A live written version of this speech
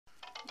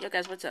Yo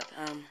guys, what's up?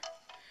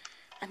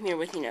 I'm here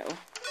with,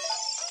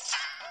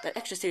 that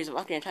extra series of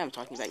Ocarina of Time I'm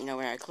talking about,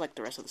 where I collect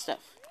the rest of the stuff.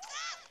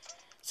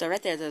 So right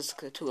there's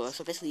Skulltula.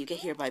 So basically you get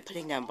here by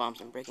putting down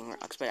bombs and breaking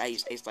rocks, but I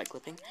used ace light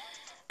clipping.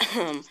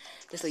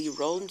 Basically you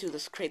roll into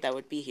this crate that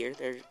would be here,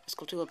 there's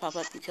Skulltula pop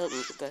up, you kill it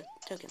and you get the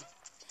token.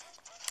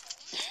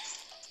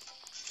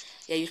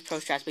 Yeah, use pro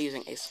strats by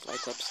using ace light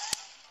clips.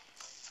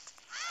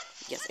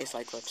 Yes, ace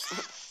light clips.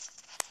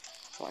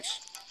 Watch.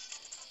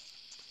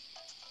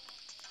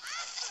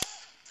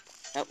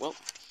 Oh, well,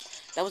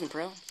 that wasn't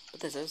pro,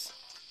 but this is.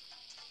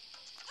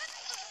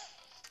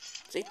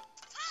 See?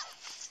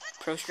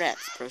 Pro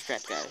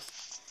strats, guys.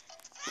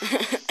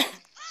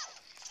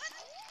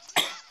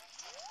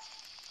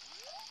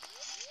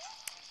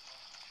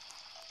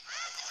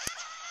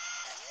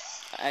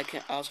 I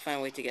can also find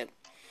a way to get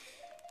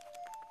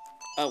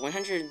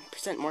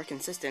 100% more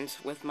consistent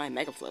with my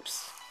mega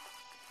flips.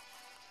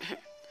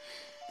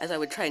 As I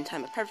would try and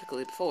time it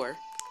perfectly before,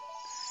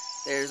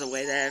 there's a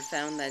way that I've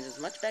found that is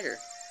much better.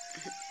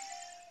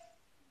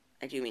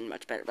 I do mean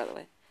much better, by the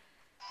way.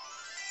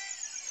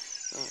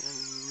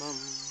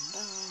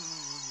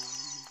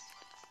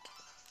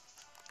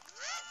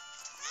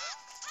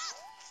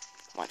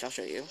 Watch, I'll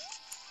show you.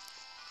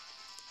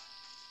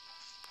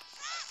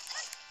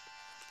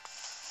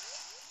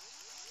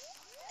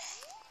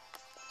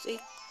 See?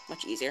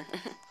 Much easier.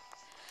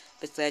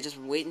 Basically, I just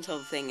wait until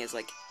the thing is,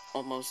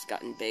 almost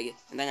gotten big,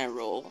 and then I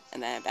roll,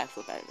 and then I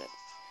backflip out of it.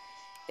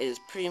 It is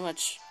pretty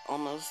much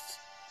almost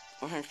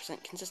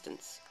 100% consistent.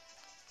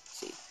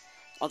 See?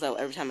 Although,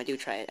 every time I do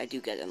try it, I do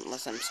get it,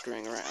 unless I'm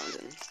screwing around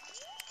and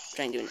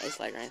trying to do an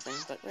ace light or anything,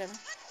 but whatever.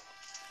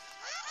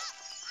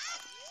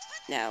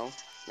 Now,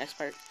 next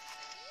part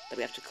that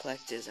we have to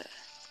collect is,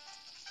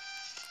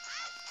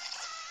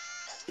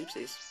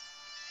 oopsies.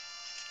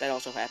 That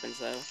also happens,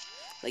 though.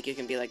 You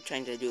can be,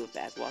 trying to do a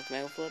backwalk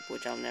mega flip,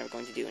 which I'm never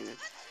going to do in a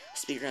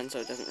speedrun, so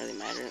it doesn't really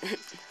matter.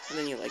 And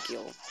then you'll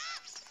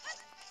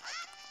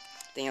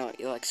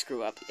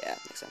screw up. Yeah,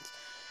 makes sense.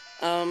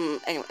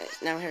 Anyway,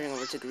 now we're heading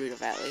over to Gerudo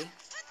Valley.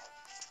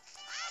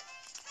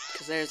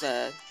 Because there's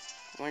a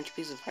 1 or 2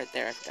 pieces of heart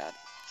there, I forgot.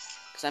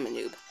 Because I'm a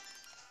noob.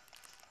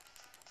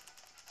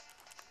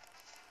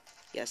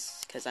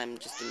 Yes, because I'm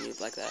just a noob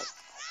like that.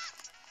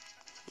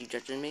 You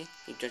judging me?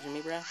 You judging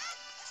me, bruh?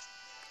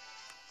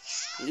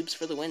 Noobs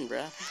for the win,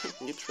 bruh.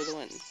 Noobs for the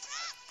win.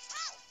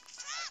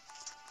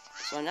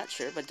 So I'm not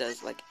sure, but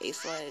does, ace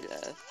slide,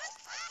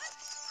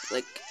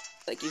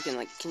 you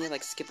can you,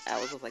 skip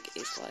owls with,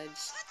 ace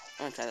slides?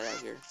 I'm gonna try that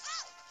out here.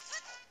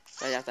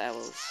 Right out the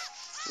owls.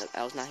 Nope,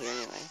 owl's not here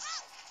anyway.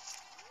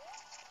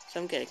 So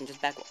I'm good, I can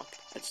just backwalk.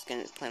 I'm just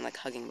gonna plan,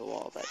 hugging the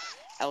wall, but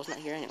owl's not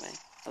here anyway.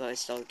 Although I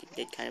still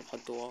did kind of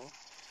hug the wall.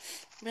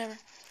 Whatever.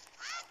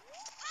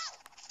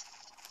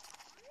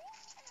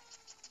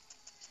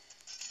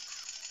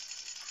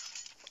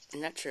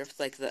 I'm not sure if,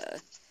 the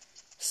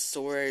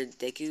sword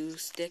Deku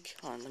stick.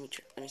 Hold on, let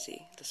me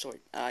see. The sword.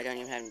 I don't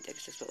even have any Deku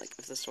sticks, but,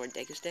 if the sword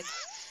Deku stick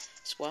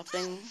swap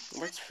thing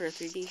works for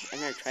 3D. I've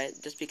never tried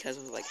it, just because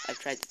of, I've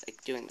tried,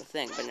 doing the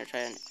thing, but I've never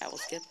tried an owl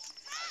skip.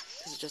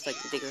 Because it's just,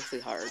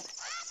 ridiculously hard.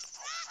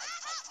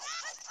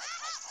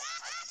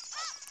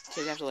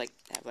 So you have to, have,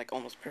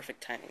 almost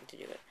perfect timing to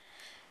do it.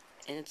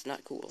 And it's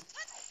not cool.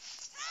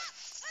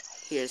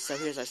 Here's our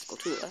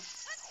Skulltula.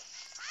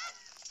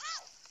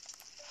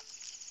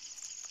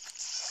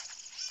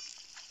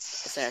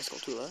 It's our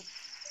Skulltula.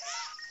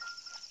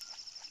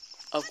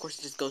 Oh, of course,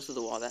 it just goes through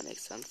the wall. That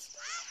makes sense.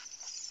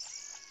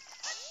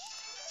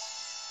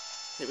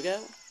 Here we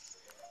go.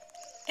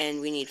 And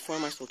we need 4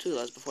 more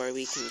Skulltulas before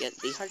we can get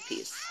the heart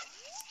piece.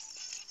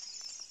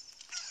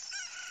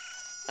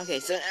 Okay,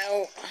 so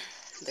now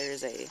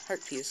there's a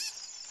heart piece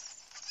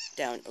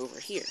down over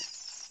here.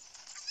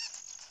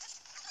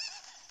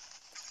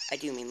 I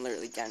do mean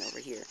literally down over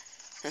here.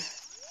 I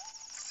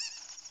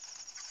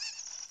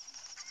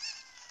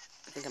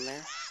think I'm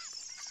there.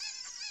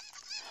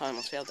 Oh, I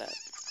almost failed that.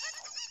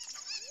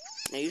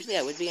 Now, usually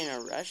I would be in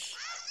a rush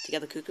to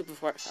get the cuckoo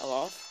before it fell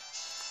off,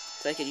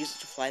 so I could use it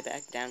to fly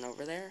back down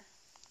over there.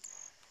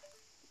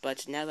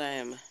 But now that I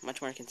am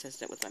much more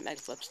consistent with my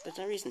mega flips, there's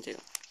no reason to.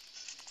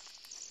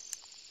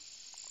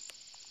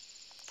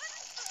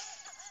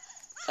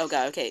 Oh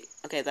god, okay,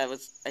 that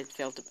was, I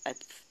failed to, I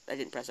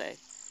didn't press A.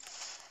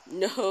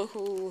 No!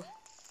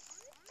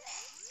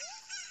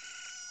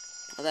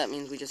 Well, that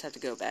means we just have to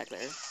go back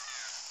there.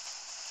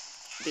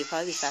 It'd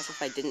probably be faster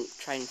if I didn't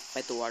try and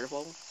fight the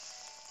waterfall.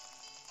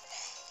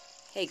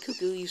 Hey,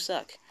 cuckoo, you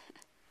suck.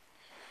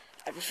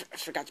 I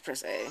forgot to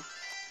press A.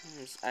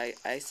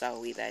 I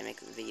sorry that I make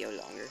the video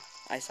longer.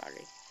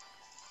 Sorry.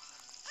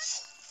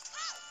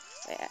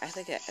 I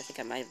think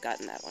I might have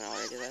gotten that one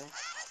already, though.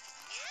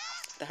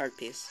 The heart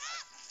piece.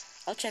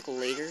 I'll check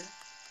later,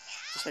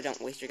 just so I don't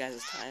waste your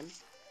guys' time.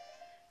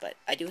 But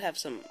I do have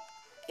a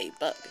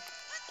bug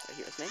right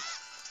here with me.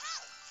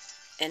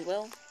 And,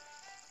 well,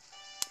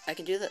 I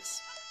can do this.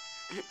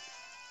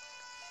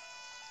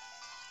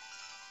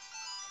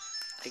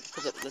 I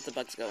can let the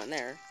bugs go in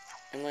there,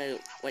 and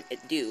what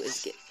it do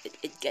is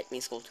get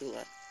me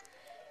Skulltula.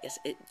 Yes,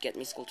 it get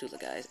me Skulltula,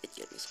 guys. It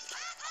get me Skulltula.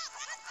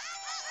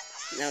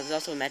 Now, there's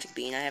also a magic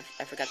bean I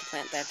forgot to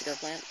plant, that I have to go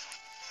plant.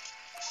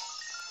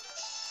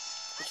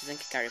 Which is in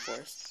Kakari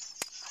Forest.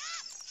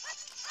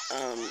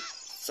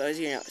 So as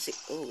you know, see,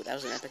 oh, that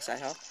was an epic side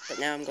hop. But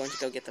now I'm going to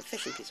go get the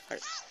fishing piece of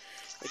heart,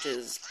 which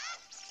is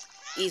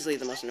easily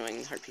the most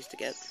annoying heart piece to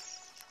get.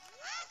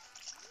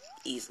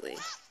 Easily.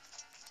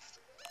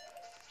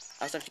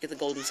 I also have to get the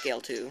golden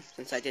scale too,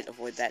 since I did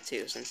avoid that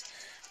too, since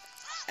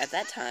at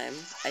that time,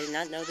 I did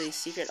not know the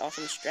secret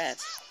awesome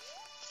strats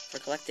for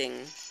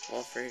collecting,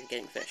 well, for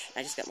getting fish.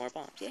 I just got more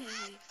bombs. Yay!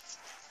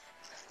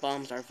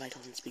 Bombs are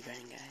vital in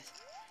speedrunning, guys.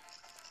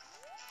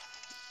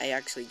 I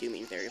actually do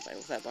mean very vital.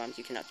 Without bombs,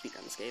 you cannot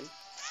speedrun this game.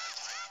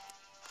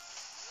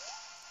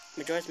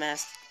 Majora's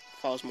Mask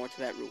follows more to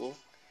that rule,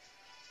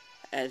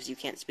 as you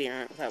can't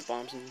speedrun it without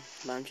bombs and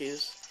bomb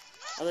shoes.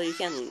 Although you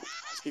can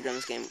speedrun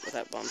this game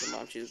without bombs and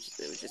bomb shoes,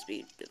 it would just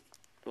be,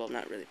 well,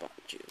 not really bomb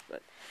shoes,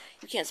 but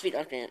you can't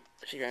speedrun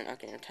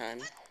Ocarina of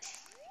Time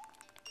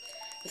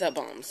without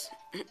bombs.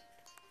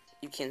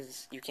 you can't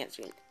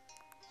speedrun.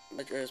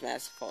 Majora's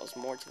Mask falls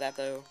more to that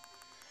though,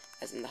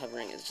 as in the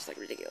hovering is just like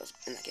ridiculous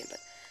in that game. But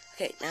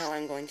okay, now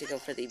I'm going to go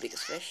for the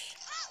biggest fish.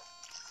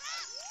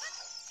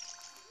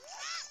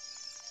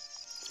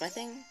 It's my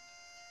thing.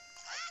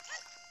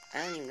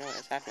 I don't even know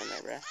what's happening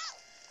there, bruh.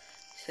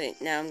 So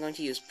now I'm going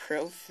to use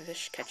pro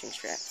fish catching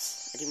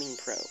strats. I do mean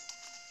pro.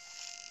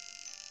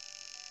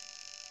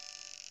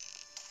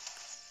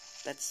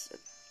 That's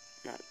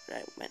not what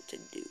I meant to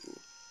do.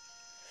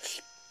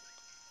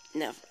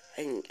 No,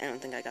 I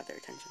don't think I got their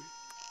attention.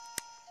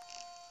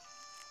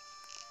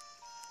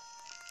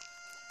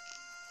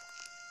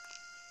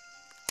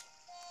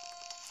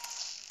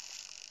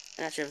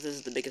 I'm not sure if this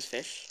is the biggest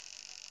fish,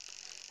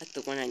 like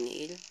the one I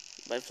need,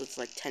 but if it's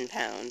like 10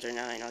 pounds or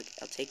 9,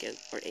 I'll take it,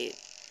 or 8.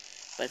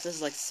 But if this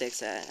is like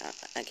 6,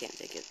 I can't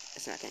take it.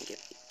 It's not gonna do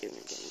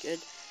anything good.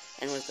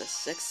 And with the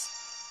 6,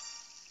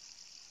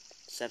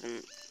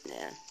 7,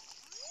 yeah.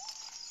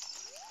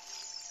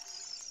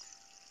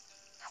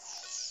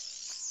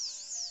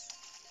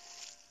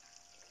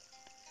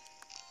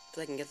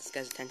 So I can get this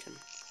guy's attention.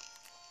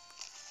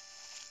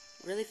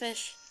 Really,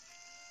 fish?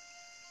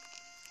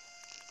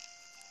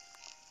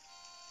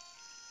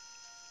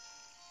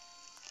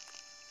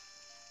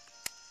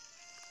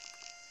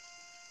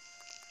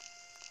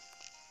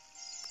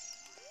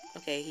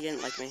 Okay, he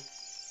didn't like me.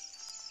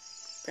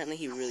 Apparently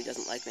he really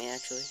doesn't like me,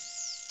 actually.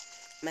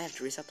 I might have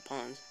to reset the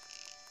pond.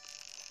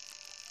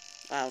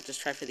 I'll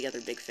just try for the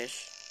other big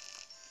fish.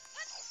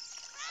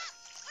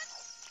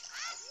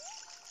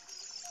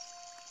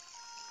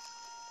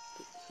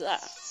 Ah.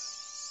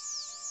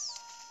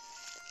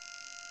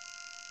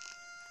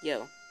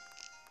 Yo.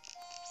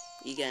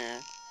 You gonna...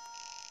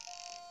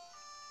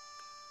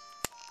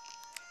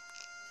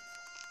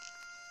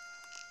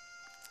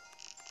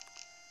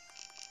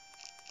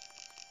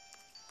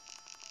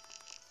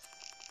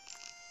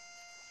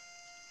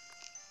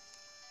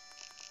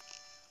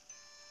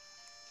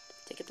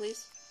 Take it,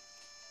 please?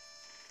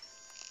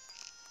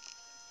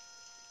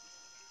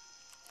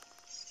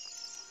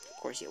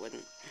 Of course you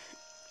wouldn't.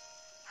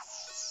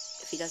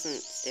 If he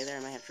doesn't stay there,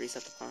 I might have to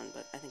reset the pond,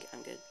 but I think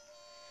I'm good.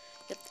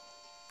 Yep.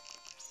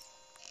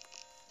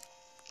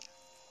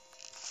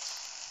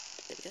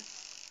 There we go.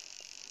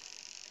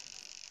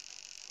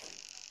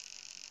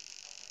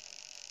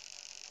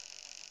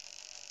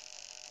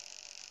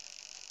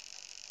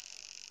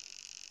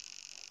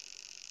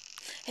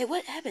 Hey,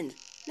 what happened?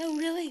 No,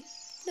 really?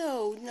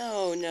 No,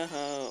 no,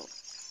 no.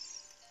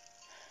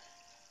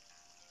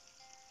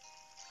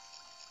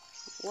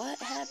 What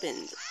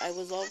happened? I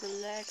was all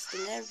relaxed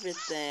and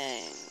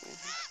everything.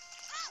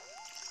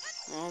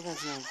 Oh,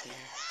 that's not fair.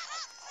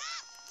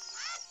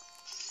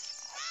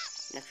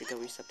 I have to go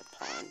reset the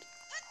pond.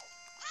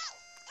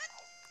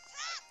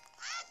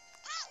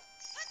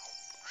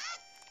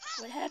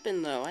 What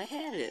happened, though? I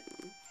had it.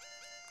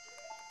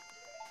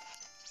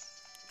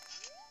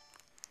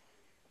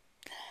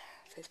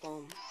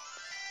 Facepalm.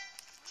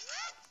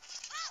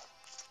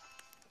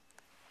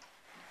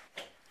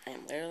 I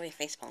am literally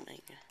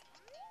facepalming.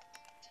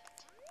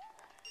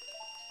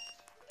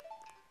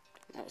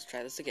 Now let's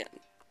try this again.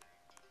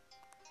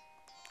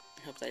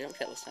 I hope that I don't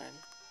fail this time.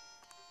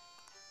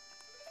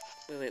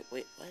 Wait,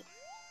 what?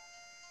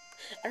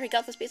 I already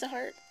got this piece of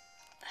heart?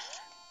 Oh,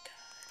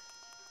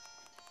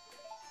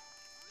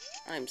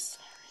 God. I'm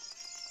sorry.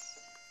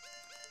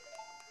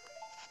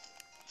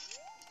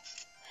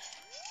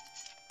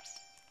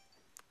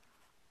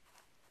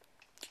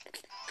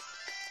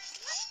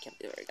 Can't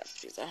believe I already got this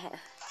piece of heart.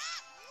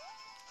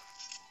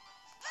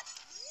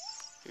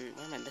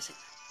 What am I missing?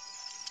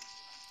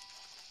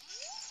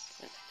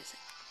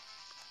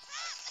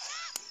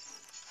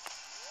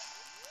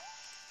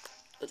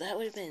 But that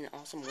would have been an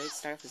awesome way to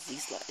start off with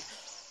Z-Slide.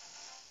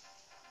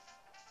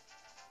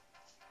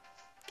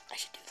 I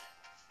should do that.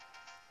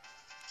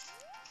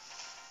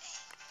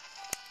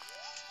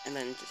 And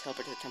then just help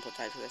her to the Temple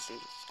Tide for this and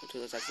just go to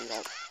those as an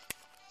adult.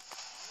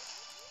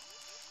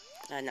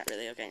 Not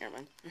really. Okay, never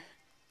mind.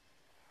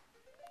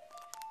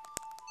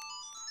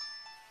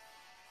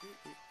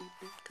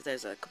 Because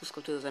there's a couple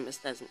Skulltulas I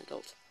missed as an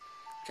adult,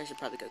 which I should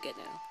probably go get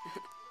now.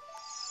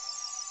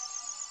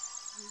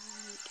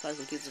 Probably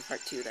some pieces of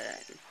part 2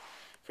 that I'm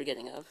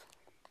forgetting of.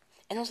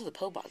 And also the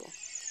Poe bottle.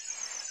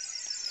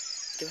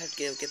 Do have to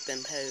go get them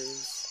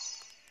Poes.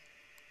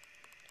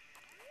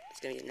 It's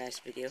gonna be a nice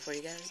video for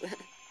you guys.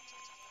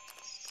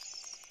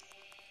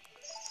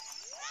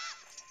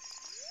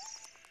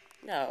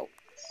 No.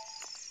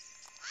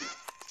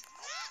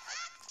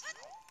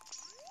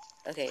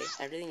 Okay,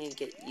 I really need to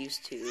get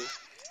used to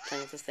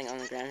playing with this thing on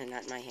the ground and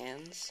not in my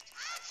hands.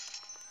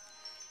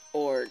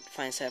 Or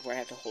find a setup where I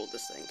have to hold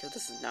this thing, because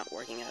this is not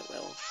working out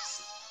well.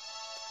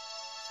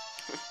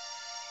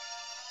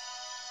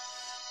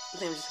 I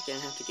think I'm just gonna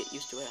have to get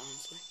used to it,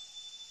 honestly.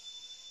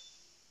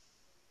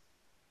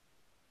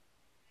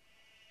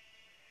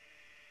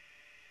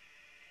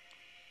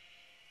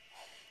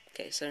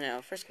 Okay, so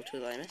now, first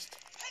Skulltula I missed.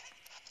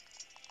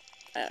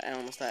 I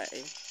almost died.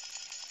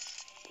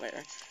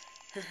 Whatever.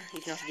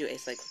 You can also do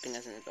ace-like clipping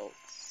as an adult.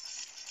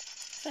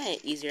 I find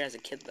it easier as a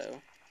kid,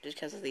 though. Just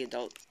because of the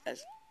adult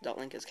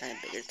Link is kind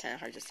of bigger, it's kind of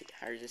hard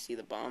to see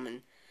the bomb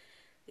and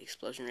the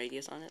explosion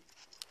radius on it.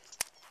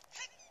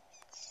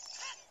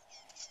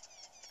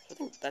 I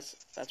think that's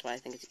why I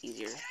think it's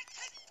easier to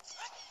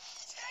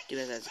do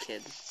it as a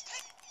kid.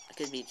 I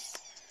could be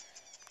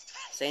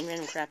saying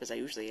random crap as I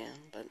usually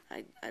am, but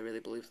I really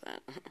believe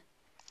that.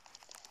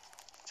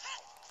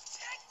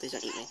 Please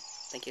don't eat me.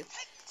 Thank you.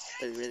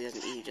 But it really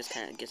doesn't eat you, just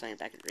kind of gets on your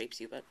back and rapes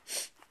you, but...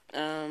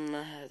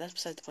 that's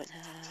beside the point.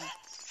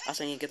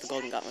 Also, I need to get the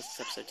Golden Gauntlets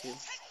this episode, too.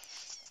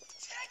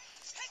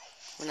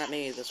 Well, not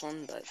maybe this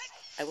one, but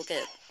I will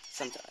get it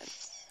sometime.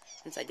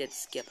 Since I did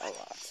skip a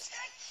lot.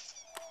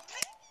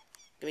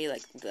 Give me,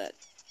 like, that...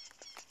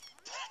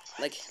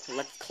 Like,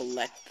 let's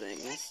collect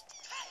things.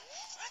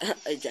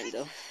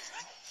 Agenda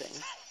thing.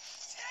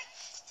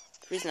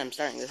 The reason I'm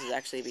starting this is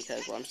actually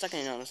because, well, I'm stuck in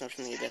an illness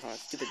from the abyss on a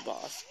stupid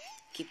boss.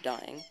 Keep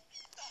dying.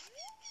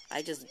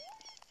 I just...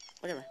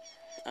 Whatever.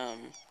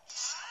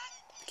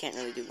 Can't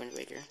really do Wind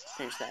Waker.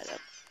 Finish that up.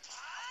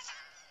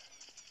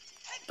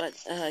 But,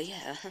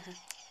 yeah.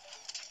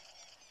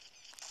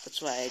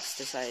 That's why I just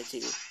decided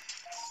to,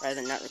 rather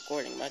than not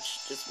recording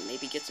much, just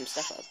maybe get some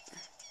stuff up.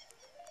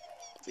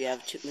 We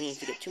need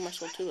to get 2 more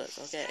Skulltulas.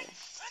 Okay.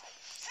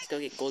 Let's go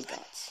get Gold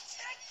Gods.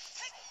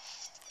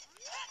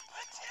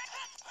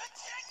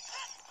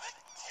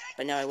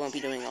 But now I won't be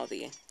doing all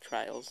the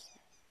trials.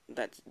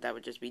 That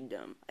would just be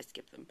dumb. I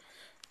skipped them.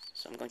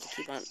 So I'm going to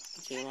keep on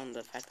continuing on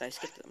the fact that I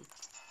skipped them.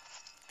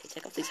 Okay,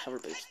 take off these hover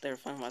boots. They were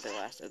fun while they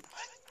lasted.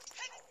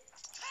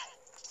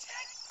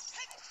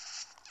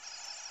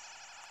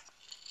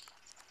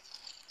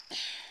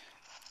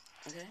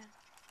 Okay.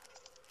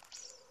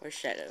 Where's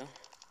Shadow?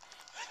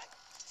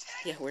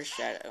 Yeah, where's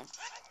Shadow?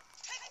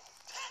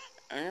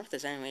 I don't know if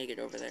there's any way to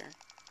get over there.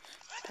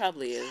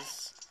 Probably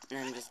is. And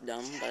I'm just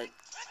dumb, but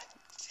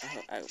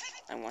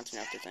I want to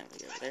know if there's any way to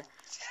get over there.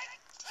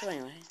 So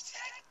anyway.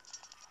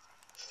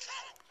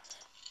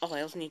 Oh,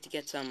 I also need to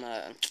get some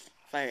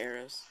fire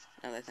arrows,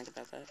 now that I think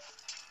about that.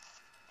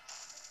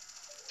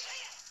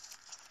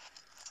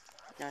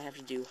 Now I have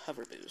to do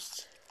hover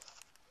boost.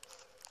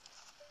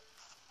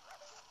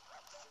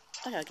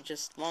 Oh, I could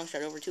just long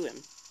shot over to him.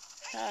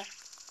 Ah.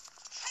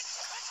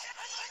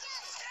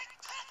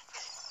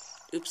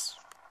 Oops.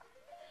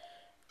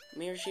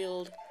 Mirror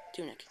Shield,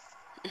 Tunic.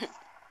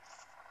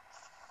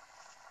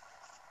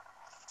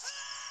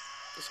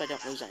 Just so I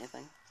don't lose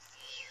anything.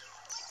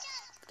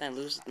 Then I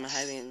lose my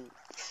Hylian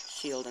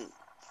Shield and...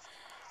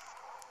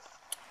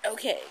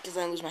 Okay, because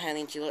then I lose my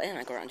Hylian Shield and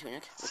my Goron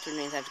Tunic, which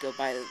means I have to go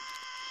buy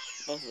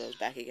both of those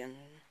back again.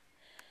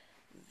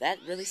 That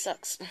really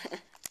sucks.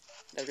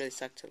 That really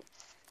sucked to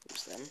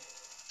lose them.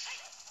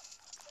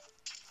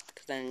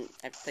 Because then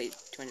I have to pay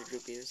 200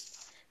 rupees,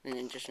 and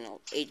an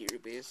additional 80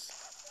 rupees.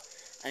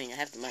 I mean, I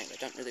have the money, but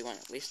I don't really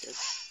want to waste it.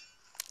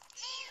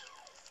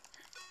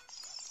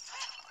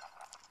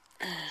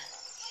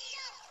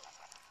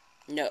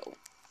 No.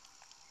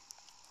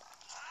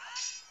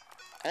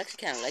 I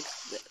actually kind of like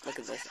the look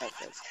of this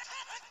outfit.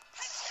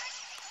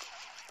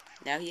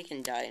 Now he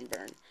can die and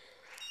burn.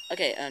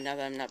 Okay, now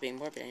that I'm not being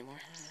morbid anymore,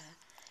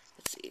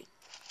 let's see.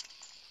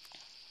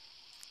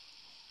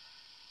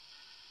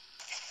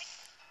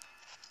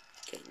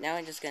 Okay, now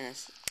I'm just gonna...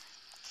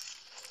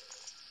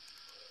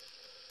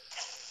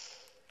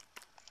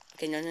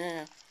 Okay, no.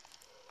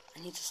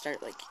 I need to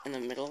start, like, in the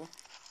middle.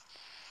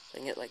 So I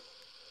can get, like...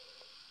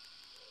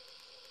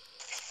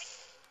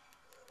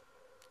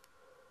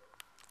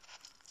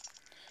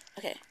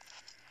 Okay.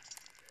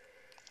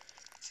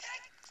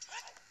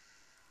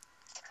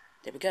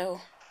 There we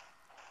go.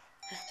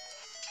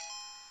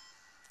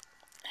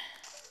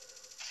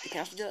 You can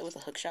also do that with a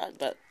hook shot,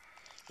 but,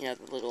 you know,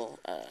 the little,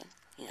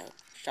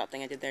 shot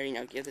thing I did there,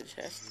 give the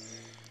chest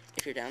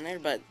if you're down there,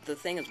 but the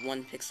thing is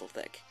 1 pixel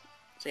thick.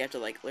 So you have to,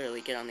 like,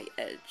 literally get on the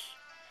edge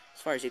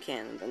as far as you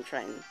can, and then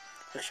try and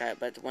hook shot it,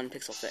 but it's 1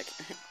 pixel thick.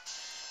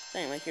 So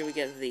anyway, here we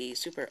get the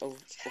super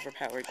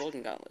overpowered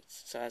Golden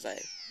Gauntlets. So as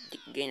I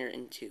gain her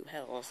into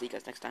hell, I'll see you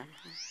guys next time.